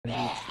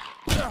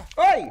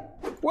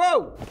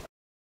Whoa!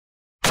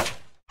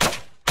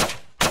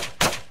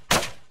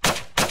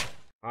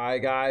 Hi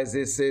guys,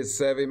 this is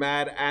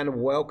Survimad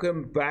and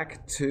welcome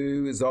back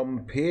to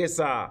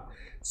Zompiercer.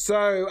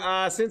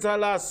 So, since I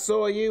last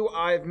saw you,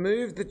 I've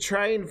moved the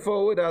train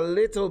forward a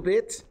little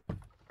bit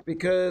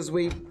because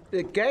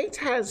the gate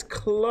has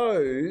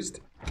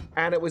closed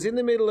and it was in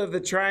the middle of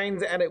the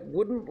trains and it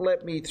wouldn't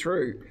let me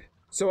through.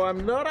 So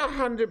I'm not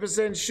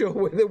 100% sure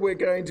whether we're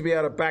going to be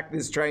able to back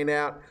this train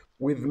out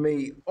with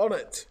me on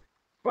it.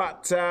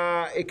 But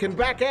it can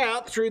back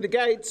out through the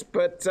gates,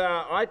 but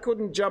I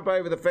couldn't jump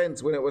over the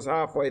fence when it was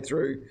halfway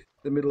through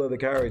the middle of the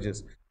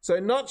carriages. So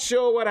not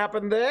sure what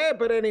happened there,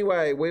 but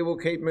anyway, we will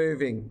keep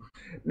moving.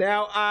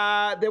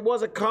 Now, there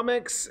was a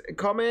comment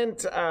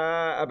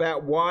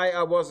about why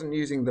I wasn't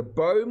using the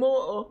bow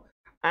more,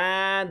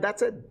 and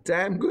that's a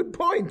damn good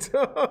point.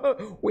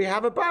 We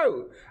have a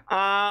bow.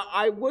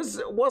 I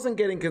wasn't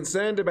getting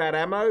concerned about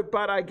ammo,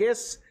 but I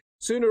guess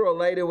sooner or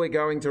later we're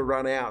going to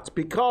run out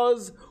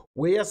because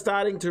we are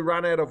starting to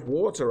run out of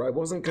water. I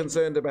wasn't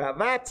concerned about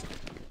that,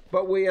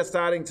 but we are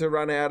starting to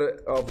run out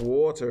of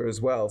water as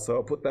well. So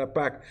I'll put that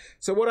back.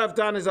 So what I've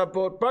done is I've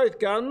bought both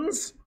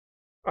guns.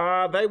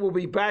 They will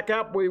be back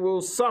up. We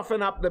will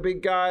soften up the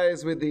big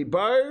guys with the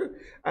bow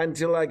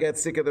until I get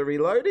sick of the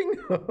reloading.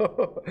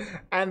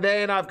 And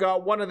then I've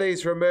got one of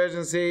these for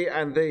emergency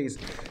and these.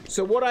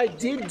 So what I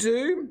did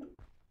do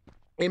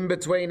in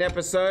between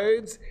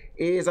episodes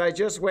is I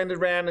just went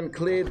around and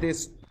cleared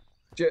this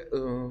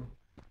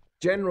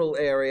general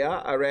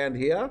area around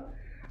here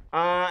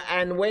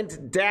and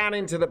went down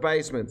into the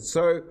basement.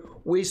 So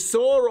we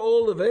saw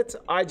all of it.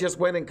 I just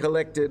went and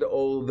collected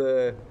all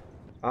the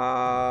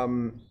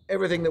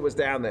everything that was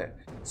down there.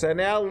 So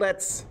now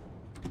let's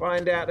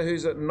find out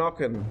who's at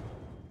knocking.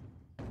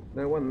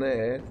 No one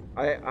there.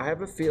 I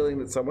have a feeling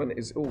that someone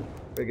is... Oh,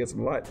 better get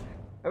some light.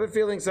 I have a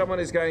feeling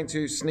someone is going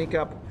to sneak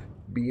up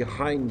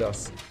behind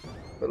us.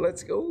 But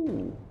let's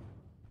go.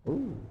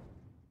 Ooh,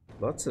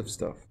 lots of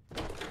stuff.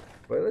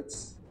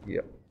 Toilets.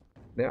 Yep.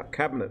 Now,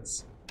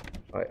 cabinets.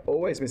 I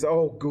always miss...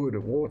 Oh, good.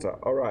 Water.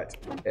 All right.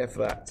 F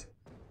that.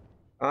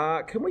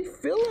 Can we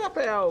fill up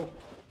our...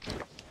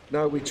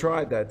 No, we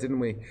tried that, didn't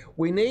we?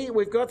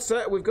 We've got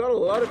a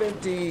lot of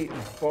empty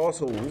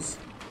bottles.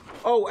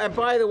 Oh, and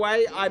by the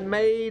way, I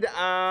made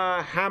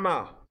a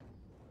hammer.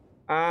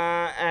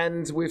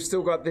 And we've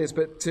still got this,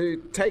 but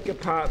to take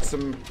apart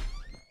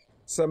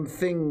some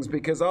things,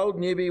 because old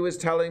newbie was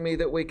telling me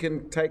that we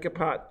can take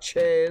apart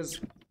chairs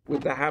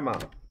with the hammer.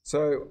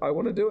 So I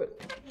want to do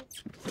it.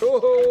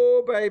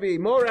 Oh, baby,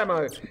 more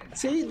ammo.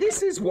 See,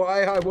 this is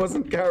why I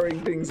wasn't carrying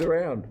things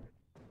around.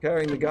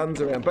 Carrying the guns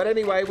around. But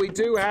anyway, we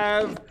do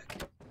have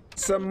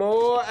some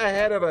more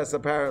ahead of us,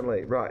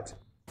 apparently. Right.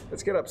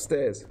 Let's get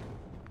upstairs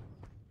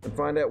and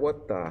find out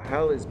what the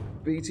hell is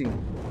beating.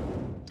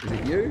 Is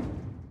it you?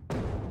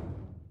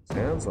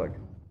 Sounds like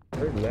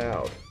very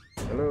loud.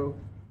 Hello?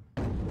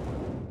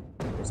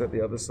 Or is that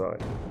the other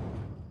side?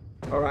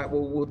 All right,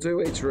 well, we'll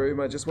do each room.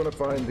 I just want to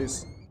find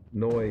this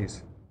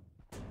noise.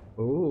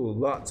 Ooh,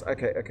 lots.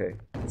 Okay, okay.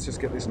 Let's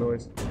just get this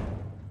noise.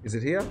 Is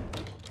it here?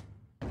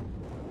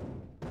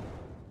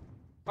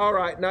 All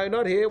right, no,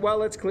 not here. Well,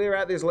 let's clear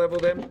out this level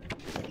then.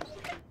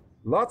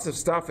 Lots of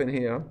stuff in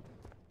here.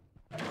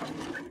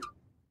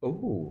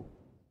 Ooh.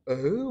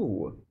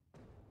 Ooh.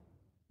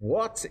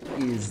 What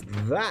is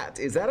that?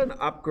 Is that an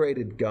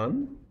upgraded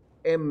gun?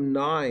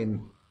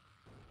 M9.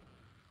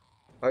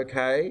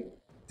 Okay.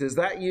 Does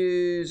that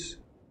use...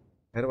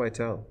 How do I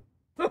tell?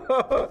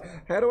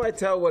 How do I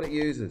tell what it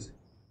uses?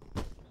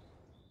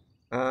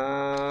 Can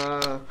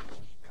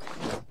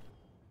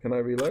I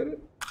reload it?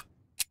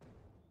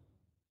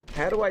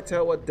 How do I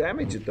tell what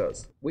damage it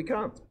does? We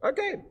can't.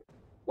 Okay.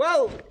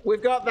 Well,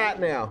 we've got that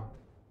now.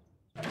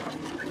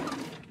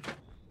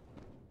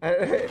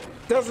 It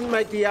doesn't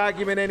make the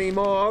argument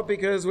anymore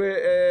because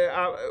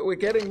we're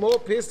getting more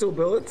pistol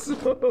bullets.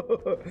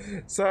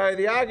 So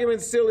the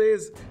argument still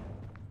is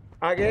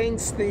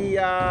against the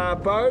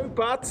bow,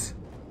 but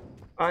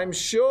I'm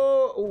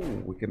sure... Oh,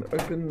 we can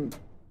open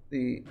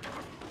the...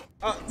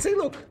 Oh, see,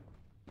 look.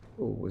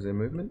 Oh, was there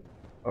movement?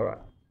 All right.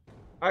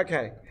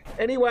 Okay.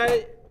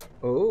 Anyway...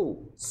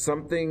 Oh,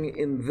 something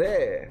in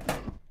there.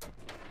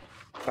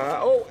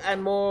 Oh,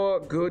 and more.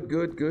 Good,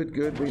 good, good,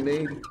 good. We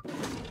need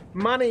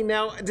money.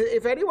 Now,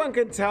 if anyone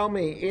can tell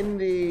me in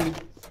the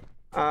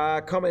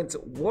comments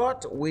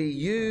what we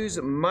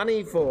use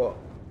money for.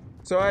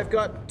 So I've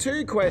got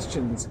two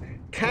questions.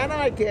 Can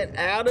I get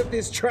out of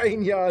this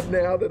train yard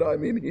now that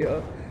I'm in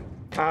here?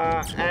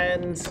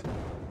 And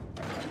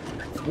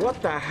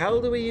what the hell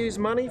do we use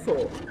money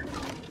for?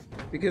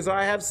 Because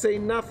I have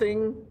seen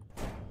nothing.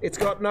 It's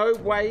got no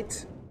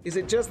weight. Is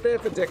it just there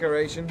for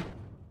decoration?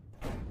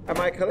 Am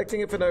I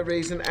collecting it for no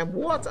reason? And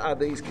what are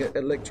these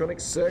electronic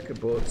circuit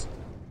boards?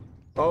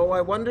 Oh,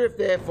 I wonder if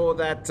they're for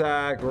that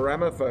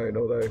gramophone,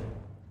 although...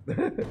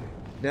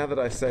 now that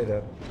I say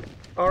that.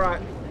 All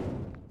right.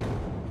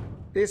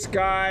 This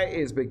guy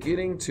is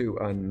beginning to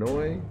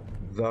annoy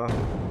the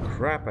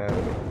crap out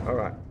of me. All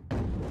right.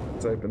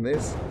 Let's open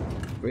this.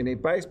 We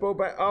need baseball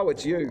bat. Oh,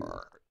 it's you.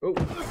 Oh,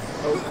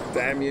 oh,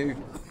 damn you.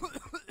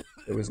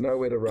 There was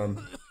nowhere to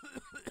run.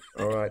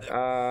 All right.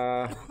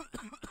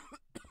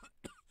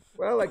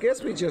 Well, I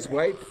guess we just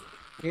wait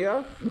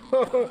here.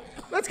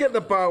 Let's get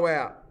the bow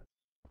out.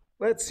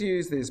 Let's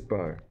use this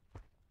bow.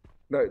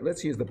 No,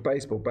 let's use the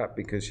baseball bat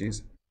because she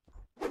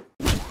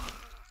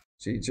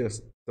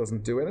just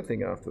doesn't do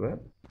anything after that.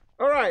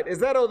 All right, is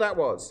that all that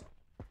was?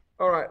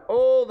 All right,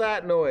 all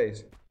that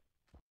noise.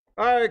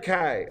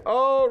 Okay,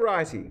 all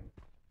righty.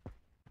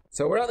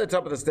 So we're at the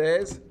top of the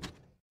stairs.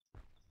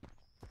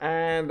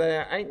 And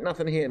there ain't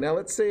nothing here. Now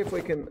let's see if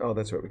we can... Oh,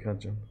 that's right, we can't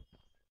jump.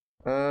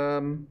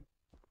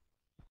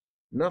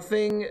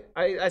 Nothing.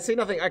 I see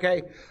nothing.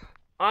 Okay,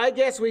 I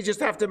guess we just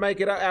have to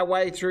make it our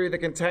way through the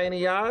container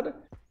yard.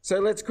 So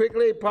let's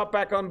quickly pop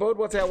back on board.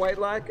 What's our weight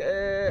like?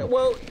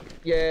 Well,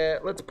 yeah,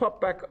 let's pop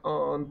back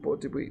on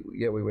board. Did we?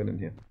 Yeah, we went in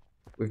here.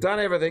 We've done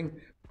everything.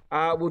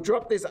 We'll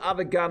drop this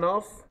other gun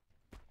off.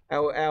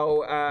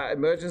 Our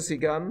emergency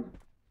gun.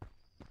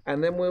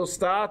 And then we'll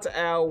start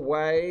our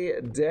way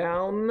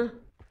down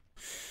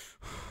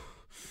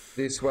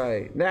this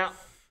way. Now,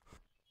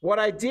 what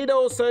I did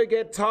also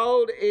get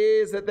told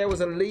is that there was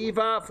a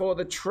lever for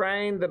the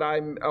train that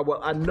well,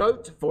 a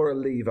note for a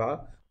lever.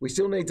 We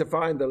still need to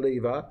find the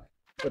lever,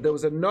 but there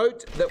was a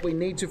note that we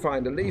need to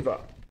find a lever.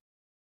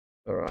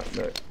 All right,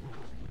 no,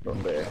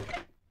 not there.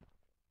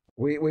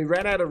 We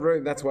ran out of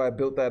room. That's why I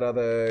built that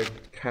other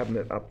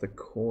cabinet up the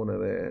corner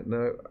there.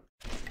 No.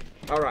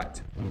 All right,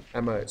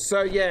 ammo.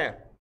 So, yeah.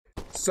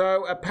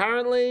 So,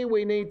 apparently,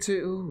 we need to...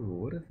 Ooh,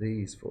 what are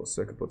these for?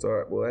 Circuit boards. All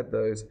right, we'll add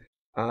those.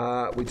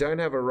 We don't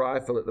have a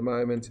rifle at the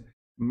moment.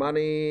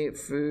 Money,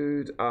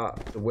 food,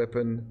 the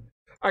weapon.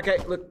 Okay,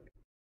 look.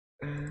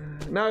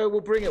 No, we'll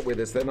bring it with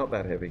us. They're not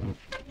that heavy.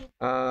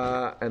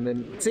 And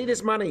then, see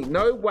this money?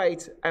 No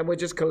weight, and we're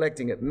just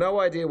collecting it. No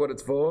idea what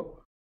it's for.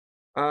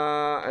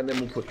 And then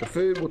we'll put the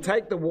food. We'll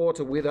take the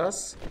water with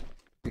us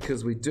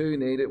because we do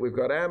need it. We've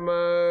got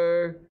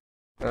ammo.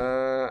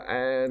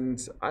 And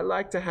I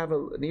like to have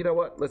a... You know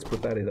what? Let's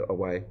put that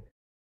away.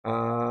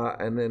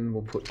 And then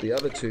we'll put the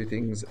other two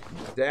things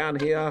down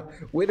here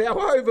with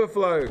our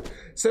overflow.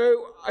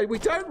 So we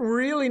don't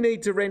really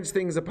need to wrench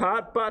things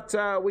apart, but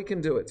we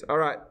can do it. All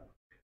right.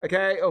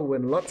 Okay. Oh,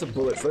 and lots of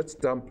bullets. Let's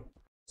dump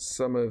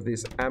some of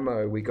this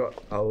ammo. We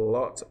got a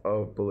lot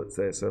of bullets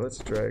there. So let's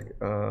drag...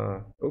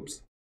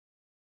 Oops.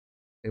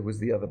 It was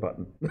the other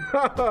button.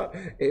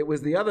 It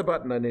was the other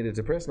button I needed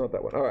to press, not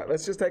that one. All right.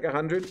 Let's just take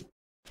 100.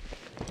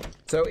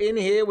 So in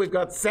here, we've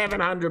got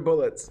 700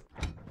 bullets.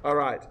 All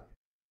right.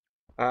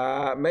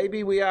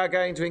 Maybe we are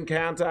going to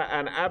encounter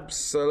an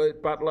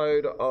absolute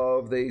buttload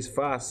of these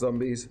fast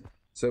zombies.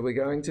 So we're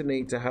going to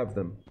need to have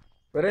them.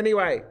 But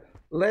anyway,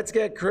 let's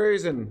get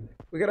cruising.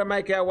 We're going to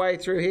make our way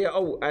through here.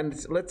 Oh,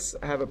 and let's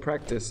have a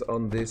practice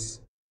on this.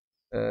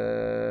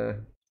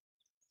 Let's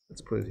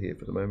put it here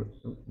for the moment.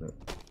 Oh, no.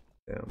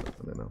 Down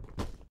and then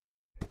up.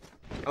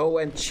 Oh,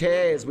 and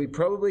chairs. We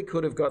probably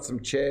could have got some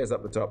chairs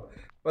up the top.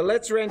 But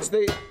let's wrench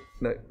the...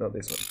 No, not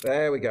this one.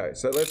 There we go.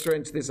 So let's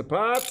wrench this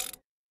apart.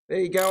 There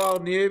you go,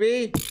 old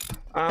newbie.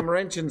 I'm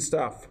wrenching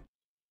stuff.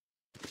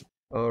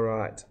 All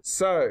right.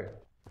 So,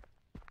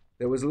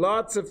 there was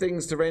lots of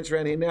things to wrench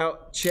around here. Now,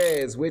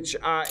 chairs, which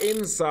are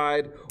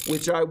inside,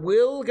 which I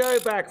will go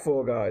back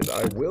for, guys.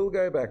 I will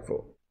go back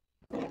for.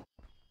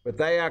 But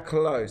they are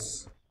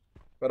close.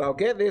 But I'll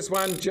get this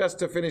one just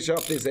to finish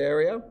off this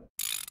area.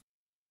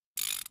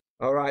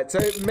 All right. So,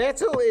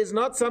 metal is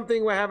not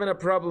something we're having a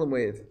problem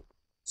with.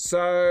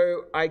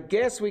 So, I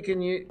guess we can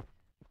use...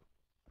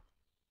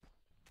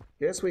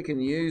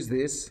 use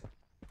this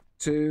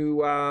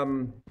to,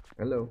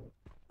 hello,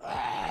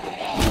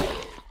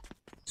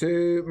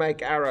 to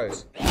make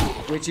arrows,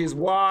 which is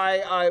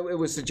why it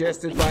was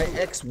suggested by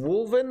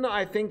X-Wolven,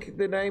 I think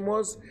the name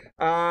was.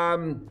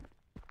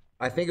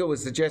 I think it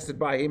was suggested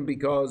by him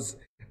because,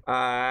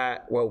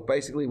 well,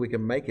 basically we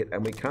can make it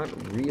and we can't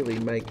really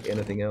make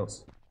anything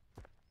else.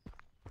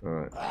 All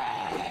right.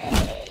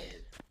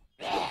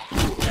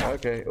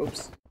 Okay,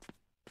 oops.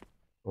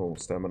 Oh,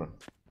 stamina.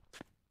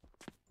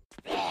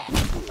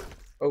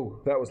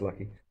 Oh, that was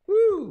lucky.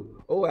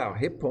 Woo! Oh, our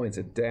hit points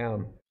are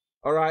down.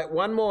 All right,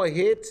 one more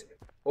hit,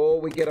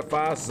 or we get a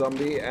fast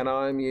zombie, and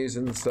I'm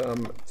using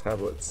some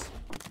tablets.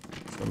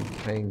 Some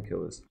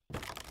painkillers.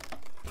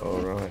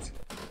 All right.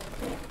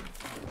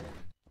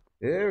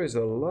 There is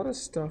a lot of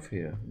stuff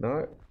here.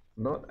 No,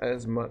 not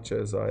as much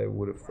as I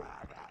would have.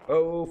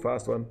 Oh,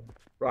 fast one.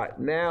 Right,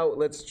 now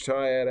let's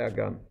try out our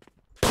gun.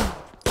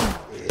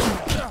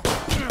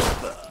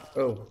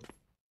 Oh.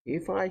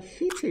 If I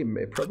hit him,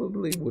 it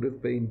probably would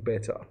have been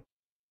better.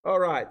 All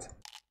right.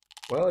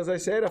 Well, as I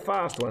said, a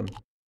fast one.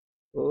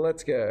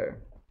 Let's go.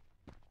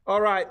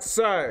 All right,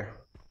 so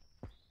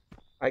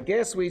I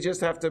guess we just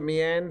have to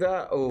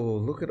meander. Oh,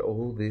 look at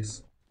all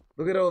this.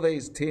 Look at all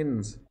these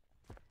tins.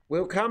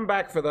 We'll come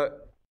back for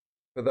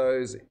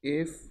those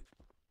if...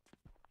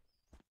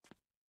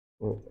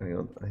 Oh, hang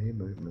on. I hear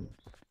movement.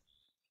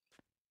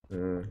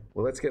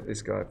 Well, let's get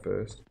this guy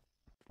first.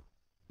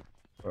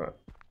 All right.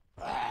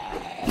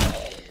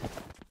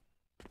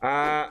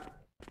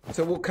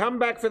 So we'll come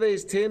back for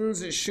these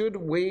tins. Should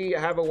we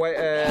have a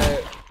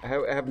way,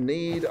 have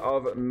need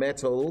of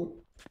metal,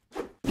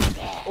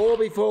 or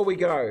before we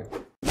go,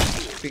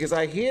 because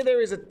I hear there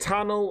is a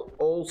tunnel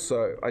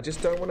also. I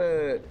just don't want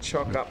to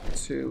chock up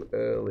too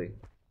early.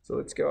 So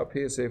let's go up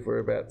here, see if we're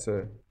about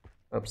to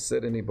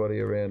upset anybody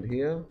around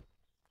here.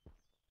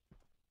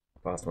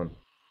 Fast one.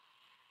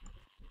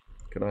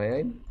 Can I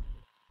aim?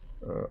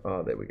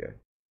 Oh, there we go.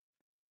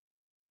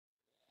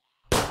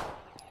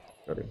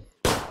 Got him.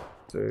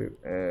 2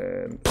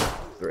 and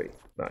 3.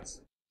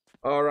 Nice.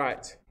 All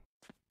right.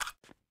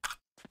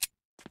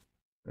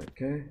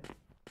 Okay.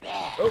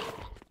 Oh,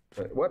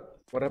 wait, what?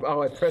 What happened?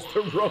 Oh, I pressed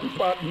the wrong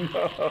button.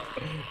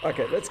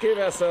 Okay, let's give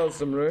ourselves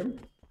some room.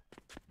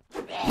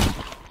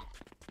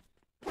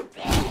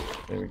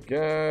 There we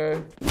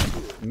go.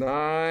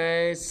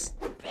 Nice.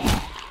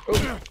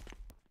 Oh.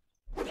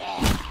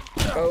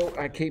 Oh,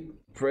 I keep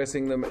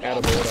pressing them out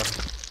of order.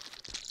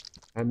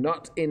 I'm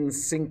not in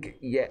sync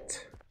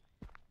yet.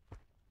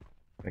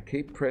 I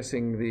keep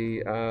pressing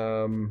the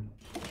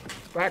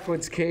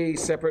backwards key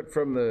separate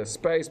from the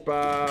space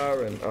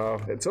bar, and oh,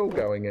 it's all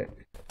going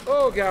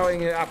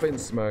up in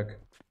smoke.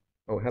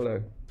 Oh,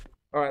 hello.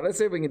 All right, let's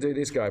see if we can do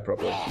this guy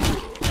properly.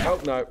 Oh,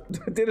 no.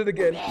 Did it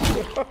again.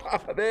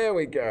 There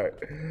we go.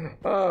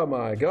 Oh,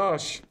 my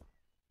gosh.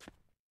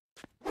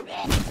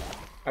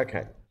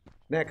 Okay.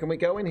 Now, can we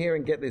go in here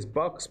and get this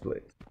box,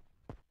 please?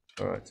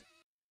 All right.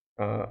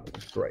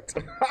 Great.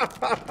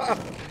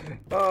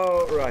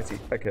 Oh, righty.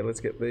 Okay, let's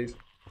get these.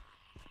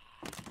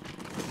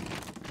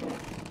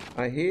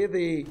 I hear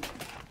the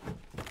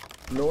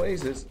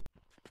noises.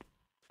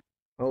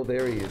 Oh,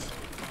 there he is.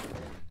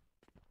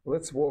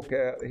 Let's walk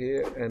out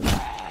here and...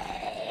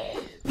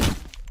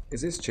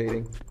 Is this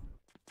cheating?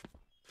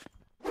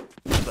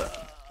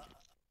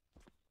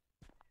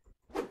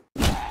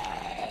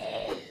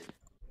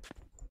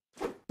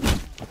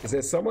 Is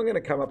there someone going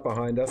to come up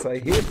behind us? I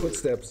hear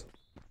footsteps.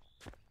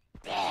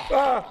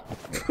 Ah!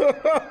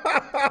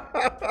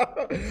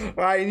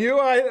 I knew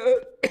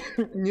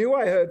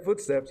I heard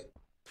footsteps.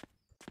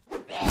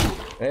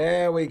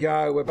 There we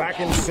go. We're back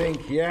in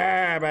sync.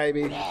 Yeah,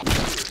 baby.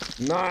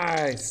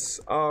 Nice.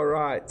 All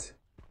right.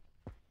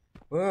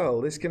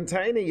 Well, this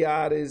container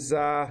yard is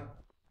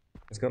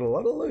it's got a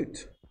lot of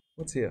loot.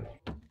 What's here?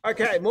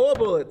 Okay, more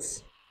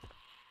bullets.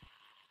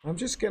 I'm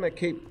just gonna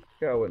keep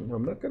going.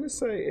 I'm not gonna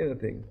say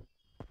anything.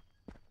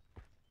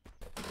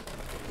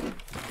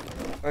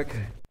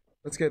 Okay,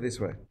 let's go this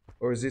way.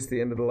 Or is this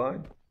the end of the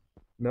line?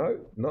 No,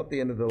 not the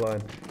end of the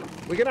line.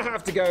 We're gonna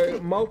have to go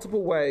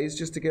multiple ways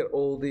just to get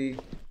all the...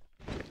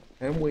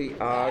 And we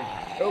are...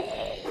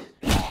 Oh.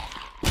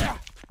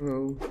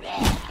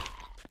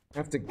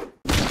 Have to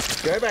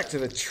go back to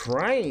the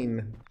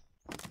train.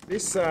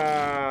 This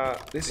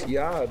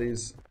yard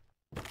is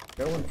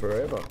going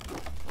forever.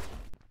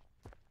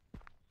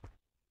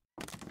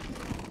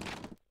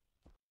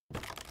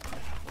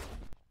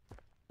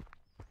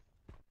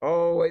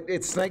 Oh,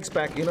 it snakes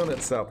back in on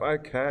itself.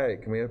 Okay,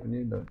 can we open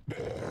you? No.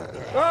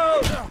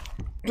 Oh!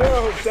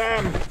 Oh,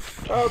 damn!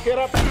 Oh, get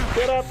up!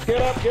 Get up!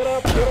 Get up! Get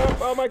up! Get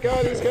up! Oh my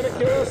god, he's gonna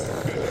kill us!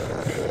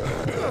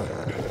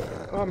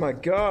 Oh my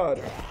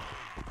god!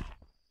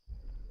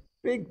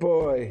 Big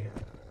boy!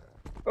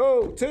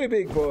 Oh, 2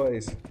 big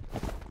boys!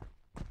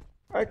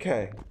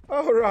 Okay.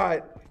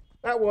 Alright.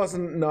 That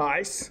wasn't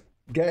nice.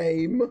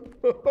 Game.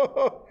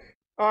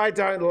 I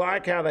don't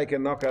like how they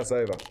can knock us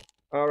over.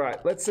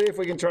 Alright, let's see if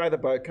we can try the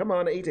bow. Come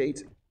on,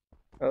 eat.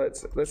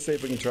 Let's see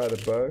if we can try the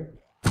bow.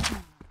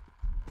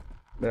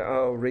 No,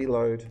 oh,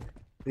 reload.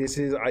 This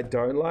is... I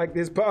don't like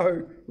this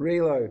bow.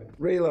 Reload.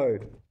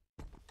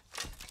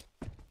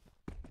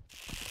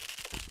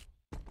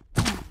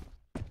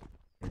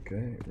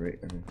 Okay,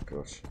 oh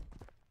gosh.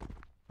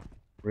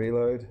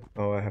 Reload.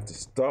 Oh, I have to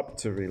stop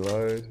to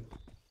reload.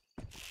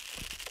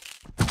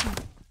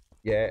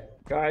 Yeah,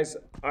 guys,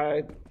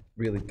 I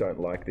really don't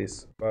like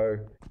this bow.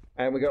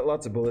 And we got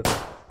lots of bullets.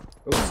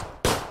 Oops.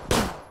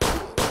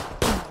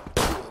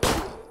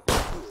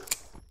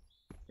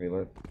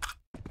 Reload.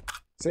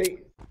 See,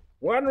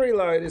 1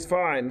 reload is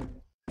fine,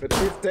 but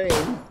 15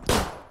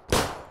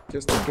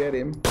 just to get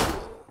him.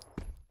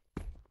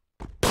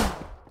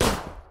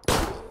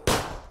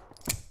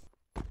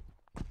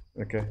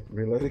 Okay,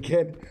 reload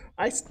again.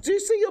 I do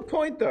see your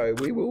point though.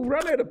 We will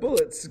run out of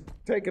bullets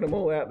taking them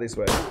all out this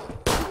way.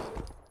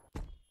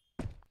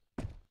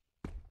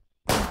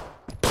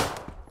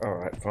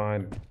 Alright,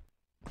 fine.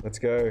 Let's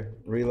go.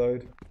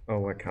 Reload.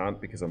 Oh, I can't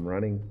because I'm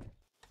running.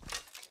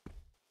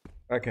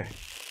 Okay.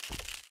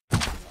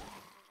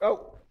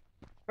 Oh!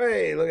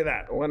 Hey, look at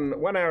that.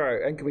 One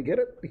arrow. And can we get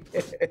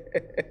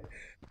it?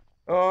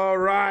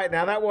 Alright,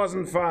 now that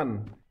wasn't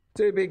fun.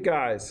 2 big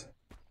guys.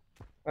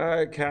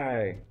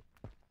 Okay.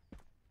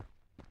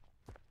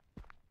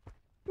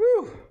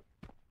 Whew.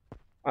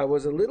 I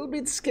was a little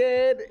bit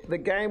scared the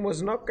game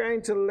was not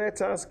going to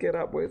let us get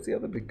up. Where's the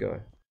other big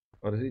guy?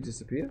 Oh, did he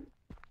disappear?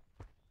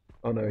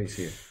 Oh no, he's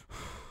here.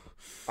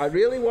 I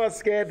really was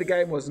scared the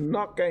game was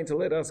not going to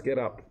let us get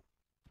up.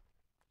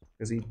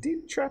 Because he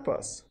did trap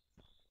us.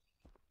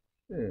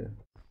 Yeah.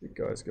 Big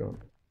guy's gone.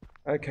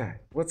 Okay,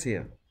 what's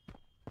here?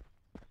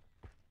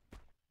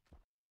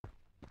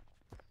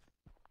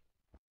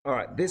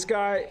 Alright, this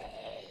guy...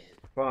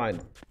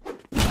 Fine.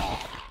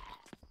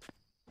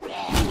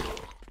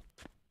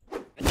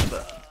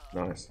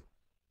 Nice.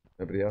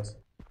 Nobody else?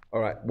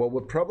 Alright, well,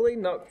 we're probably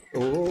not...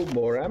 Oh,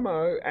 more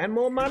ammo and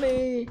more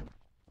money!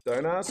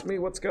 Don't ask me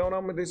what's going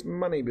on with this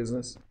money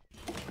business.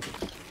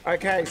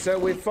 Okay, so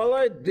we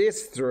followed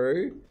this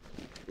through.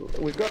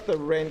 We've got the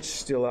wrench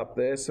still up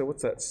there, so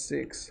what's that,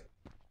 6?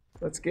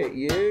 Let's get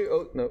you.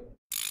 Oh, no.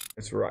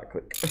 Let's right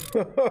click.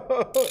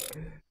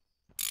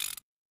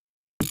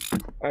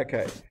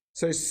 Okay,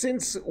 so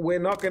since we're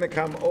not going to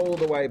come all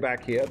the way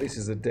back here, this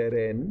is a dead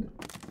end.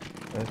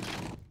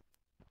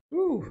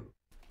 Ooh.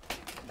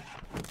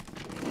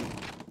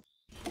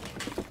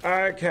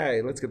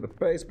 Okay, let's get the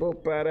baseball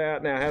bat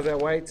out. Now, how's our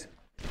weight?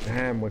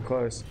 Damn, we're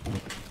close.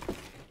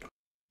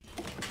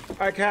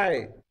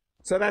 Okay,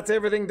 so that's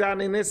everything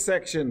done in this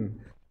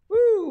section.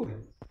 Woo!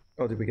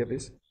 Oh, did we get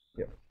this?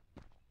 Yep.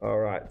 All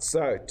right,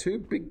 so 2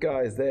 big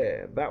guys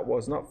there. That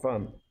was not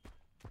fun.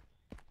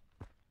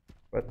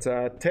 But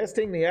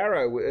testing the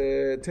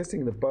arrow,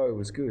 testing the bow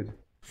was good.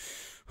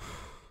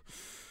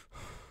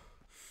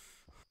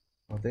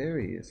 Oh, there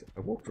he is.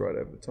 I walked right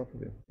over the top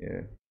of him.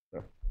 Yeah.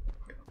 No.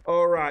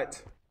 All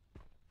right.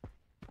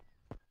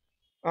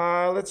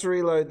 Let's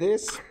reload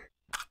this.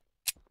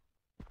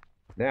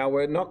 Now,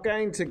 we're not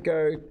going to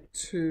go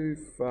too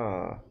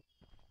far.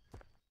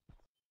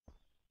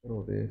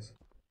 All this.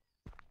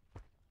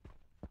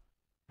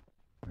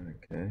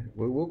 Okay.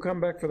 We will come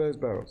back for those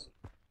barrels.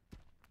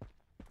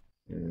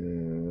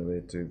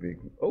 They're too big.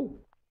 Oh!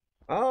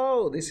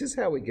 Oh, this is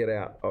how we get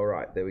out. All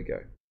right, there we go.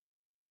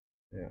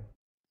 Yeah.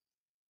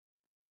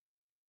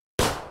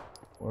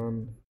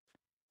 1,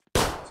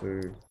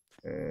 2,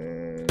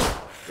 and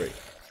 3.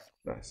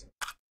 Nice.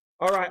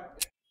 All right,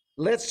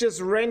 let's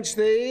just wrench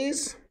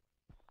these.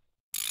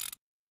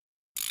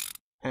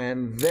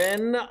 And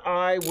then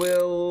I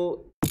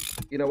will,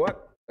 you know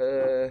what?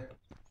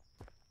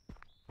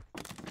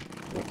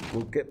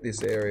 We'll get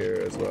this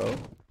area as well.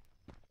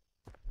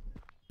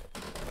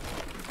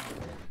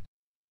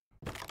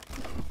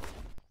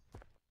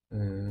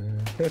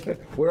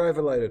 We're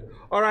overloaded.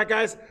 All right,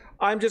 guys,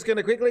 I'm just going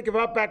to quickly give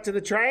up back to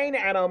the train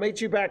and I'll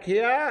meet you back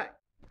here.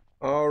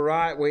 All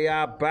right, we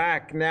are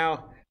back.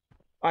 Now,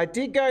 I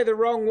did go the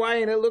wrong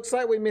way and it looks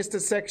like we missed a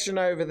section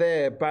over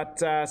there. But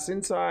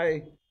since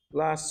I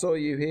last saw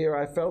you here,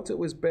 I felt it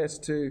was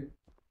best to,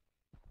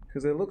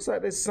 because it looks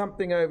like there's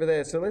something over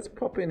there. So let's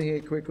pop in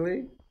here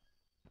quickly.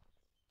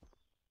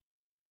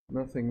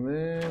 Nothing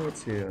there.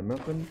 What's here?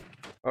 Nothing.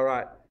 All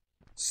right.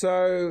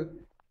 So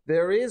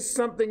there is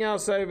something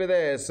else over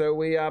there. So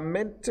we are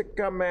meant to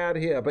come out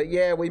here. But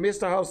yeah, we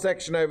missed a whole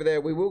section over there.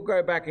 We will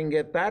go back and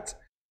get that.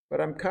 But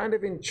I'm kind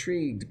of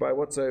intrigued by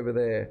what's over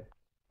there.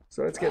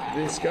 So let's get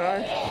this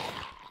guy.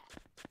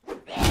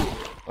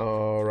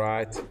 All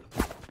right.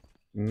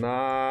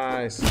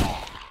 Nice.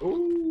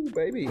 Ooh,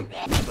 baby.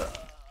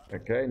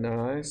 Okay,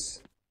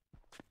 nice.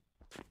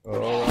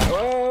 All right.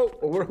 Whoa!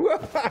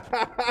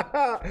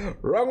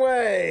 Wrong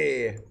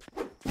way.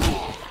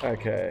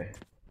 Okay.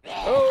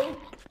 Oh,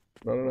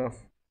 not enough.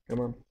 Come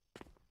on.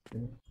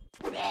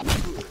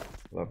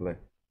 Lovely.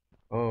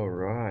 All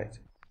right.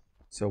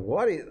 So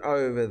what is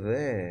over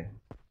there?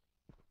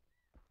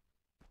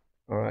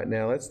 All right,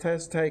 now let's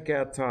just take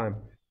our time.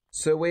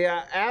 So we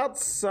are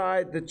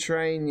outside the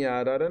train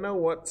yard. I don't know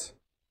what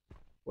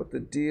the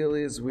deal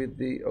is with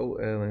the... Oh,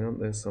 hang on,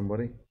 there's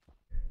somebody.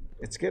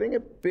 It's getting a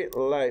bit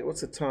late.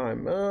 What's the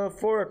time?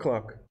 4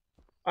 o'clock.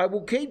 I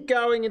will keep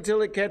going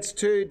until it gets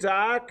too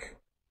dark.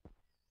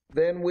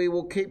 Then we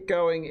will keep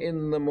going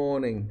in the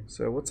morning.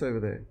 So what's over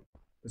there?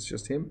 It's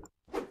just him.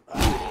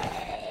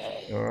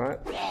 All right.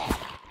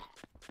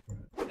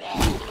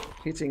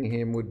 Hitting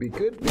him would be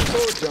good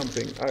before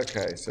jumping.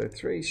 Okay, so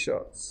 3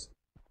 shots.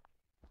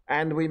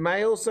 And we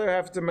may also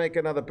have to make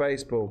another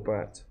baseball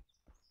bat.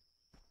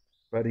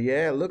 But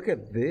yeah, look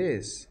at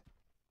this.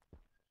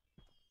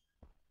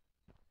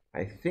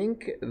 I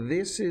think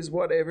this is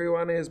what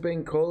everyone has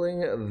been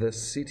calling the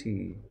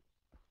city.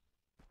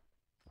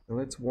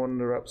 Let's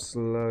wander up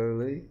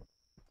slowly.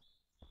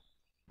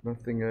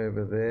 Nothing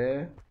over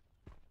there.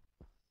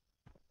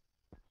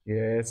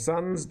 Yeah,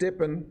 sun's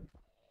dipping.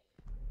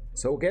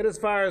 So we'll get as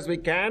far as we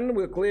can.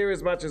 We'll clear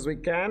as much as we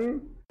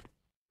can.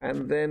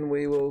 And then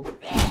we will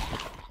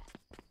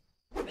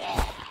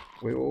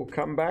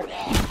come back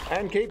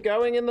and keep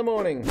going in the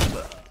morning.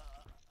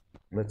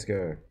 Let's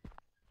go.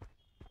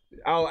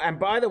 Oh, and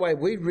by the way,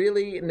 we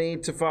really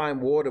need to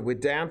find water. We're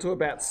down to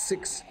about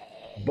 6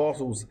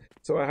 bottles.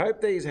 So I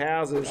hope these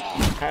houses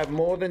have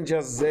more than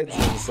just Zeds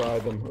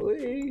inside them.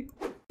 Whee!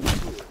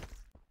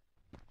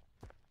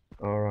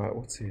 All right,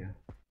 what's here?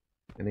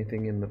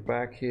 Anything in the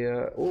back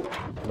here? Oh,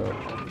 no.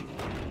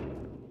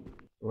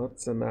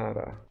 Lots of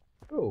nada.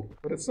 Oh,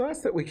 but it's nice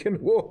that we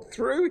can walk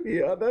through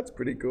here. That's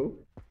pretty cool.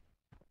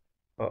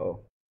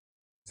 Uh-oh.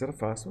 Is that a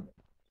fast one?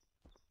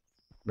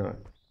 No.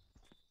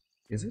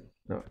 Is it?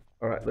 No.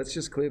 All right, let's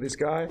just clear this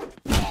guy.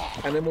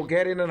 And then we'll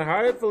get in and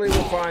hopefully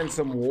we'll find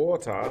some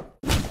water.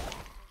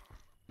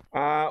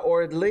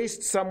 Or at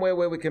least somewhere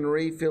where we can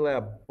refill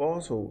our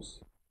bottles.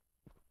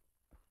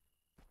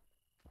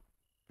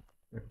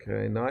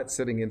 Okay, night's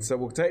setting in. So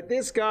we'll take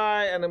this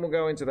guy and then we'll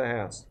go into the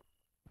house.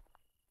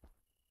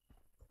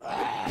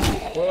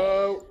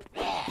 Whoa.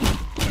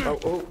 Oh,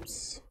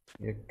 oops.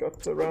 You got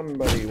to run,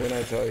 buddy, when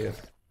I tell you.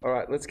 All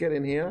right, let's get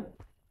in here.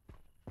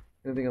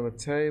 Anything on the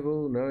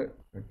table? No.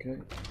 Okay.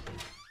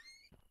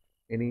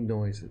 Any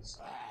noises?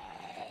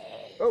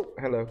 Oh,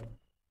 hello.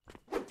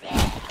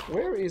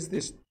 Where is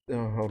this?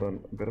 Oh, hold on.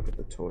 I better put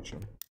the torch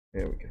on.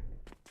 There we go.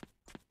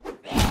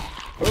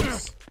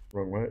 Oops.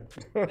 Wrong way.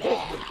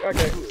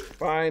 Okay,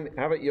 fine.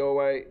 Have it your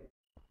way.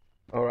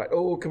 All right.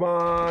 Oh, come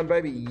on,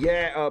 baby.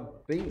 Yeah, a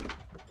bean.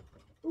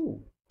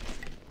 Ooh.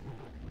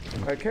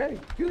 Okay,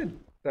 good.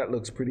 That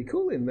looks pretty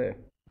cool in there.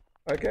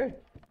 Okay.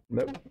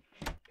 Nope.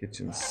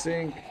 Kitchen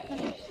sink.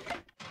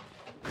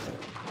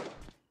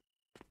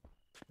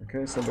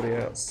 Okay, somebody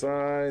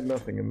outside.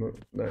 Nothing in the...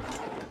 No.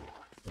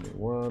 Only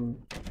one.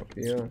 Up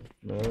here.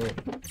 No.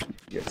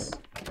 Yes.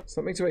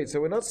 Something to eat. So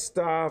we're not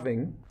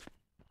starving.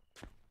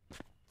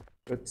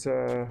 But,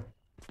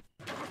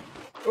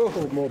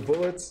 oh, more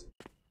bullets.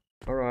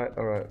 Alright,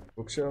 alright.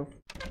 Bookshelf.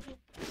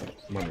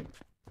 Money.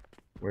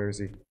 Where is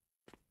he?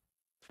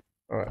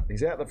 Alright,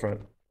 he's out the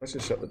front. Let's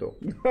just shut the door.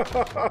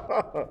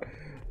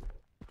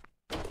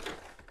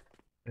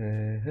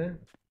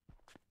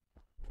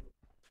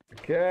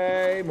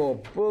 Okay, more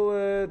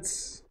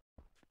bullets.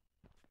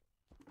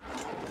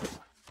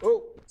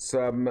 Oh,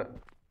 some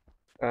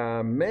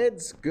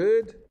meds.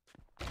 Good.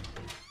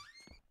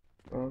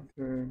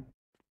 Bathroom.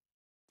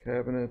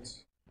 Cabinet.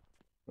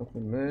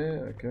 Nothing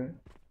there. Okay.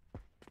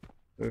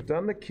 So we've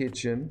done the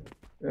kitchen.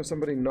 We have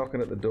somebody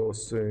knocking at the door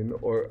soon,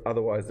 or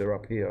otherwise they're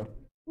up here.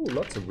 Oh,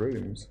 lots of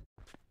rooms.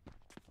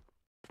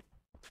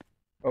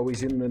 Oh,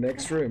 he's in the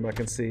next room. I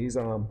can see his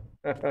arm.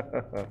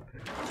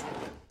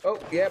 Oh,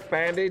 yeah,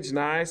 bandage.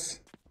 Nice.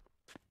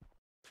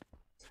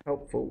 It's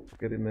helpful.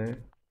 Get in there.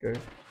 Go.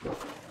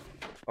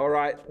 All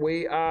right,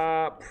 we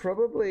are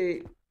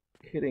probably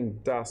hitting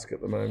dusk at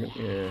the moment.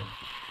 Yeah.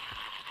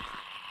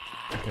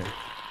 Okay.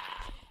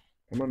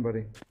 Come on,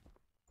 buddy.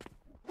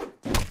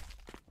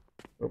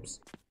 Oops.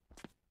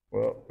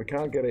 Well, we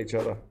can't get each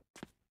other.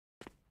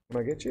 Can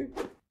I get you?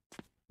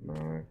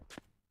 No.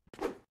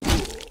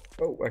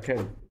 Oh, I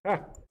can. Ah,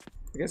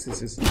 I guess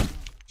this is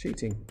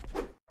cheating.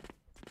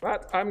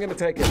 But I'm going to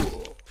take it.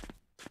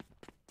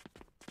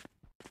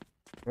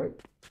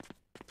 Nope.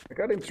 I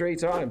got him 3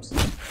 times.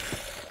 Is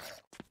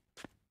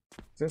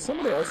there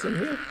somebody else in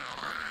here?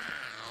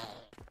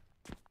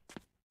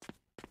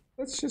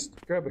 Let's just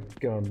grab a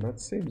gun. That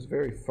seems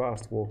very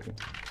fast walking.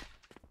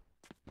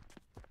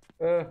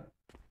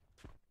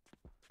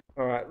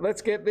 Alright,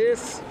 let's get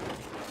this.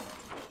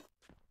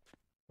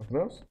 Nothing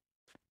else?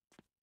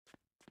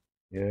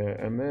 Yeah,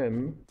 and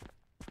then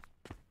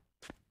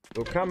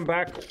we'll come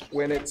back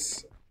when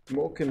it's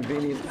more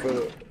convenient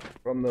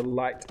from the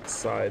light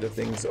side of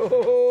things.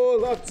 Oh,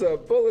 lots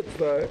of bullets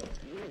though.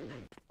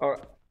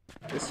 Alright.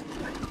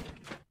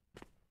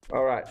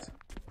 Alright.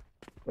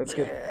 Let's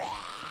get...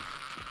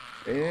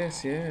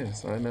 Yes,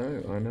 yes, I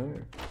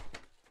know.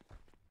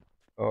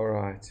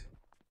 Alright.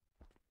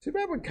 Too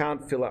bad we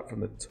can't fill up from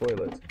the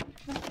toilet.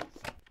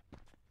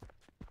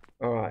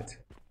 Alright.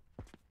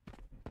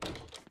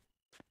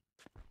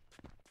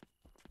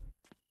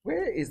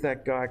 Where is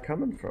that guy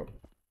coming from?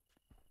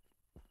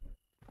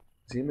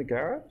 Is he in the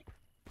garage?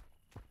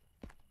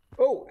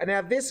 Oh, and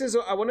now this is...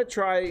 I want to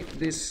try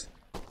this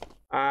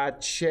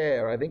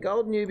chair. I think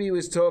old newbie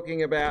was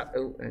talking about...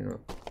 Oh, hang on.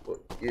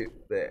 Put you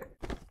there.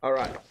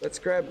 Alright, let's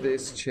grab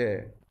this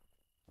chair.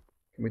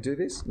 Can we do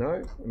this?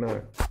 No?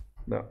 No.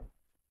 No.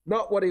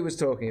 Not what he was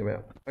talking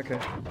about. Okay.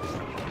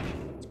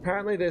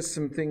 Apparently there's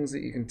some things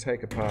that you can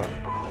take apart.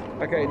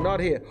 Okay, not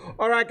here.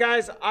 Alright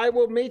guys, I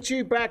will meet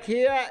you back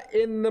here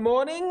in the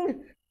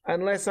morning.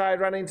 Unless I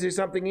run into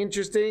something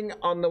interesting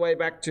on the way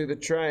back to the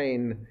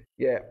train.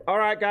 Yeah.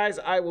 Alright guys,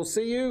 I will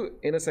see you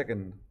in a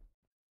second.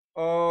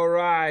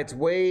 Alright,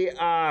 we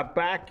are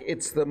back.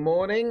 It's the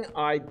morning.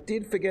 I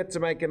did forget to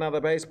make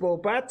another baseball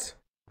bat.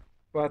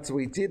 But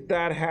we did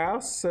that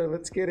house, so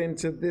let's get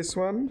into this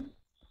one.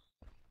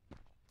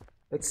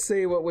 Let's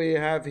see what we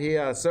have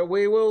here. So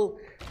we will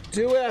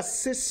do a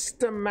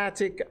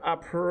systematic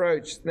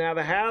approach. Now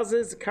the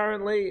houses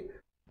currently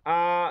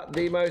are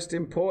the most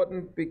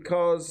important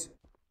because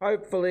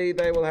hopefully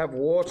they will have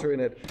water in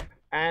it.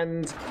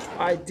 And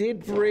I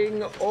did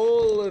bring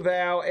all of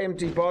our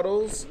empty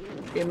bottles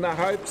in the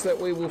hopes that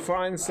we will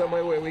find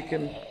somewhere where we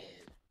can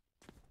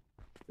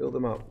fill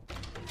them up.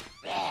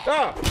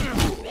 Ah!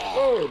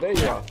 Oh, there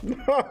you are.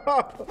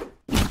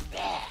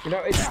 You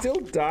know, it's still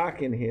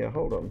dark in here.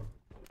 Hold on.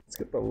 Let's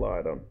get the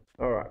light on.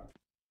 All right.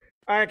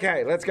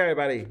 Okay, let's go,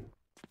 buddy.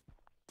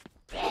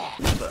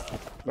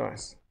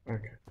 Nice.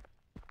 Okay.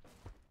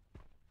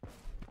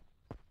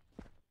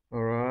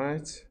 All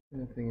right.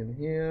 Anything in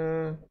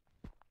here?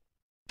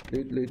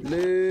 Loot, loot,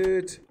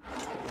 loot.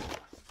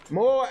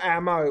 More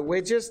ammo.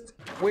 We're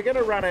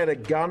gonna run out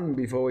of gun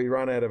before we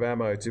run out of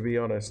ammo, to be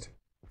honest.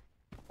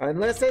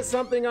 Unless there's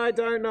something I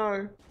don't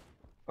know.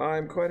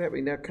 I'm quite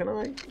happy. Now, can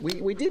I?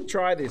 We did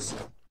try this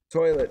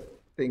toilet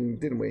thing,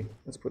 didn't we?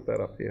 Let's put that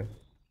up here.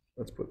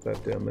 Let's put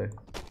that down there.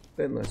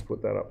 Then let's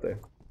put that up there.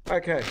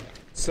 Okay,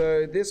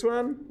 so this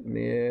one?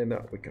 Yeah,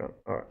 no, we can't.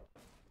 All right.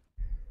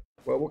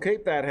 Well, we'll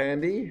keep that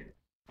handy.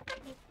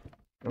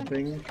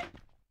 Nothing.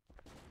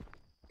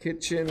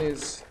 Kitchen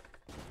is...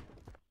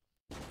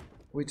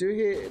 We do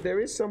hear... There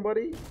is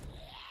somebody.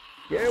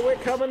 Yeah, we're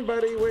coming,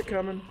 buddy. We're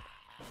coming.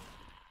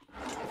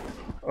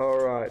 All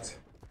right.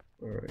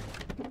 All right.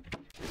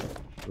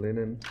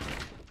 Linen.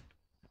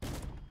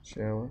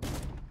 Shower.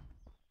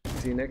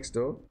 Is he next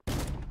door?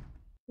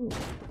 Ooh.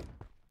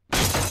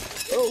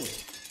 Oh!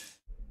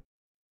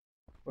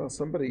 Well,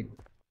 somebody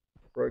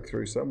broke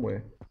through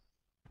somewhere.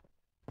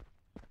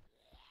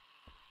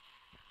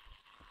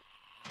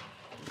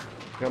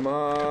 Come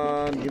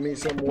on, give me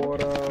some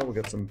water. We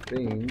got some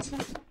beans.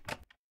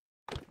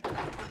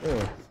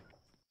 Oh.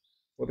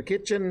 Well, the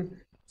kitchen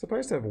is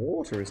supposed to have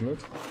water, isn't it?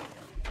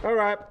 All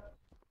right.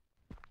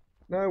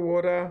 No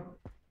water.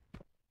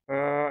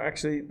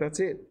 Actually,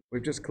 that's it.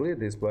 We've just cleared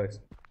this place.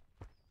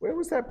 Where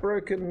was that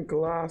broken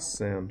glass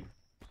sound?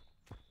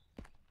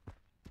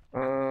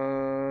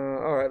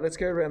 All right, let's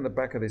go around the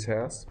back of this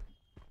house.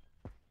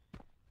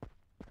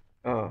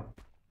 Ah.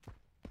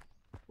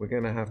 We're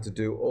going to have to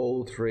do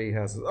all 3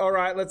 houses. All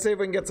right, let's see if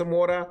we can get some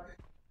water.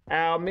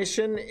 Our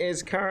mission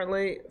is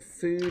currently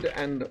food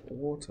and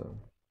water.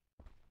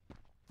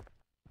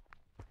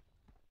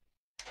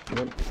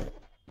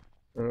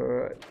 All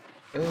right.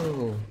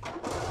 Oh.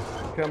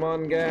 Come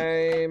on,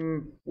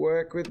 game.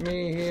 Work with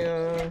me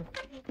here.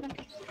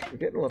 We're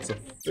getting lots of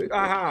food.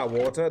 Aha,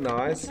 water.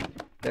 Nice.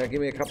 Now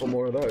give me a couple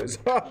more of those.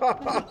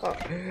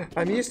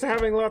 I'm used to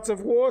having lots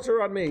of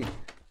water on me.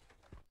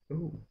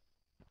 Ooh.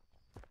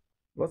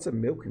 Lots of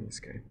milk in this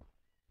game.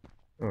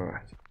 All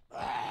right.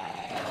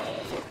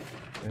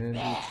 And...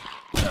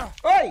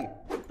 Hey!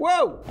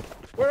 Whoa!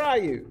 Where are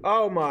you?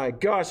 Oh my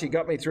gosh, he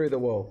got me through the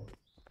wall.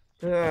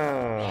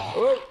 Ah.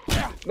 Oh,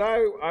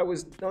 no, I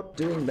was not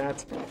doing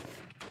that.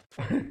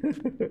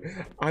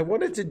 I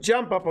wanted to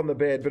jump up on the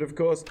bed, but of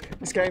course,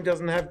 this game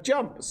doesn't have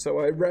jump, so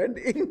I ran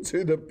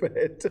into the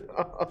bed.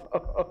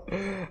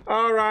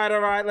 All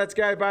right, let's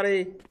go,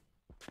 buddy.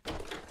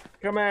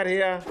 Come out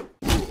here.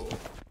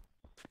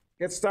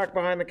 Get stuck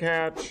behind the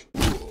couch,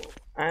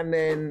 and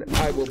then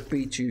I will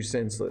beat you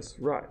senseless.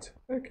 Right,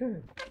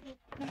 okay.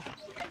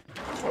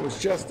 That was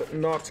just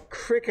not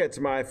cricket,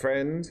 my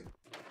friend.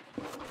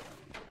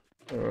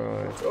 All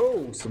right.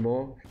 Oh, some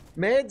more.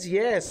 Meds,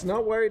 yes.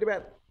 Not worried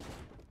about...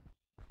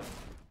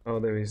 Oh,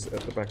 there he is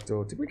at the back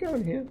door. Did we go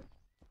in here?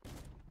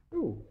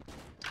 Ooh.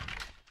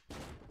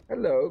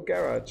 Hello,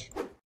 garage.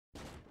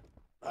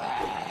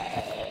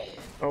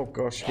 Oh,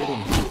 gosh, hit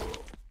him.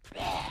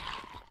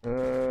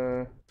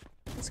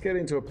 Let's get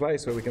into a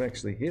place where we can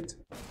actually hit.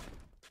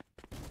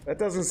 That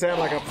doesn't sound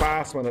like a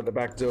fast one at the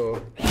back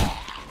door.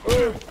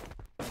 Ooh.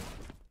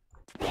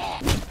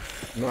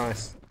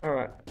 Nice. All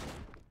right.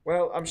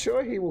 Well, I'm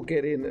sure he will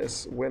get in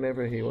as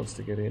whenever he wants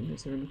to get in.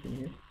 Is there anything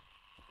here?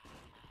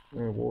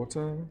 No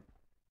water.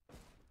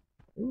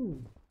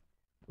 Ooh.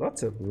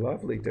 Lots of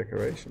lovely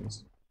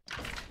decorations.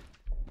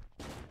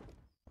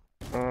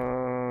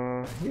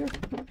 Here.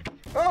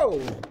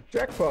 Oh!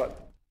 Jackpot!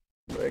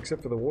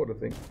 Except for the water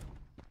thing.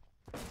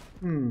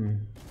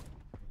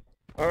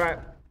 Alright,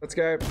 let's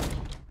go.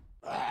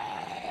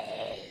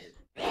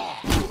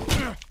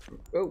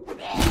 Oh.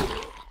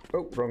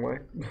 Oh, wrong way.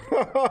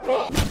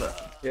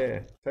 Yeah,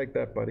 take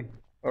that, buddy.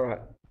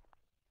 Alright.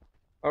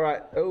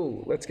 Alright,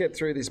 oh, let's get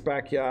through this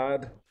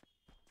backyard.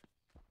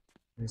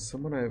 There's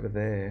someone over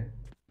there.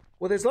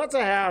 Well, there's lots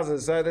of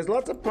houses, so there's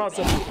lots of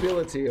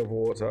possibility of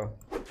water.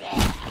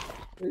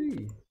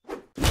 Eee.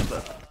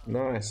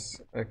 Nice,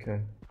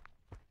 okay.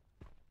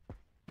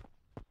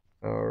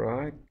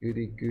 Alright,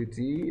 goody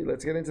goody.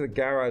 Let's get into the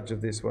garage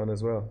of this one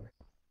as well.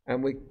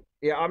 And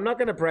yeah, I'm not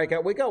going to break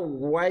up. We got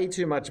way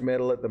too much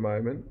metal at the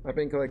moment. I've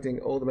been collecting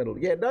all the metal.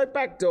 Yeah, no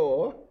back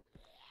door.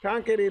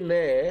 Can't get in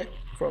there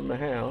from the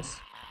house.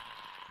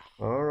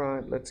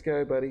 Alright, let's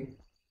go, buddy.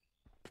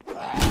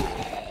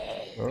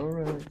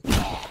 Alright.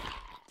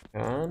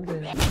 Calm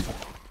down.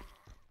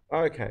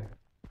 Okay.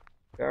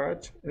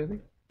 Garage,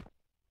 anything?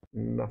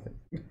 Nothing.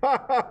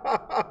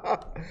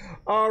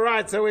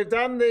 Alright, so we've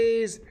done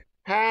these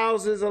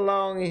houses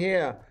along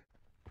here.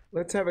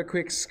 Let's have a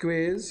quick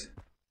squiz.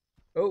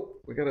 Oh,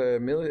 we got a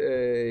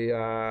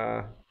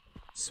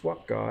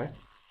SWAT guy.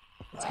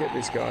 Let's get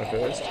this guy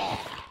first.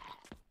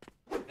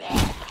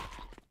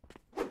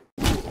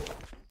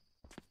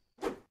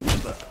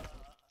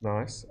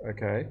 Nice,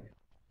 okay.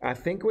 I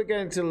think we're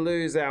going to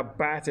lose our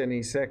bat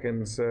any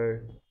second, so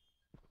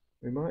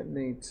we might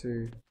need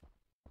to...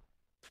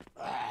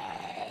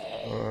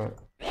 Alright.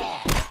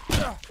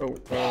 Oh,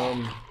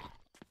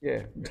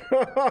 yeah.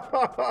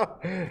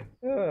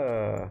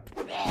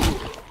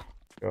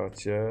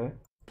 Gotcha.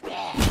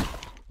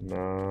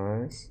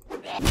 Nice.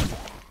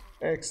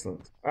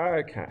 Excellent.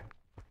 Okay.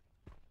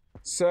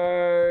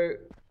 So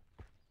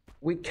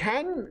we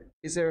can...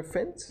 Is there a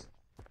fence?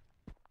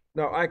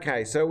 No,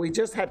 okay. So we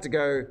just had to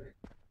go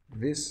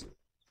this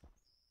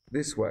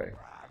way.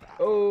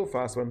 Oh,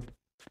 fast one.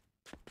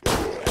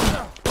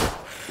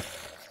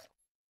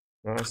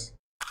 Nice.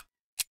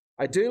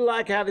 I do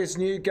like how this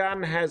new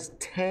gun has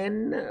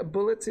 10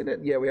 bullets in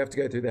it. Yeah, we have to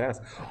go through the house.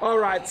 All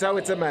right, so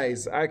it's a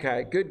maze.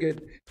 Okay, good,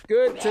 good.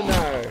 Good to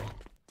know.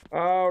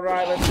 All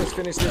right, let's just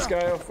finish this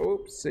guy off.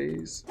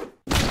 Oopsies.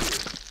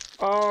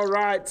 All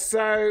right,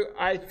 so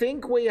I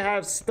think we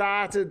have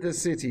started the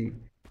city,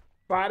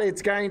 but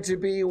it's going to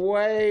be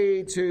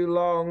way too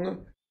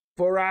long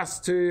for us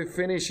to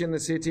finish in the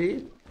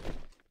city.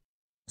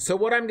 So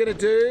what I'm going to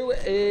do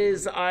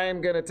is I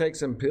am going to take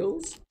some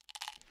pills.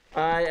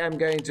 I am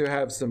going to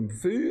have some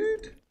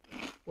food.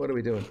 What are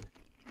we doing?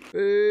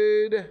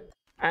 Food.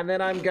 And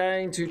then I'm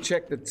going to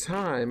check the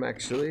time,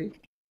 actually.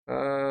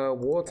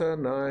 Water,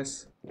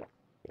 nice.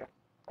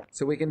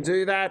 So we can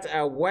do that.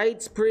 Our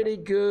weight's pretty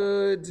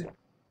good.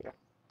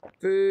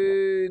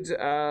 Food.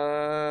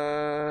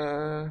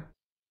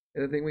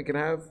 Anything we can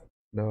have?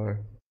 No.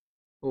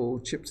 Oh,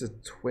 chips are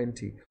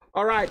 20.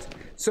 All right.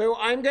 So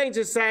I'm going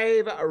to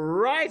save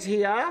right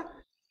here.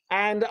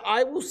 And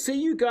I will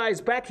see you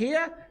guys back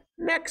here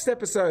next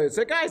episode.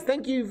 So guys,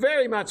 thank you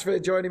very much for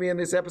joining me in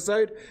this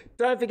episode.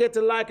 Don't forget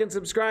to like and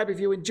subscribe if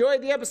you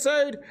enjoyed the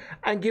episode,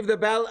 and give the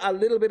bell a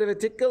little bit of a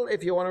tickle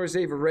if you want to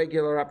receive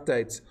regular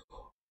updates.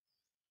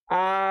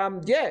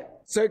 Yeah,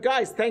 so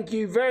guys, thank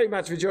you very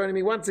much for joining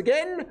me once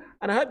again,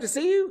 and I hope to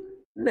see you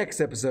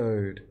next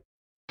episode.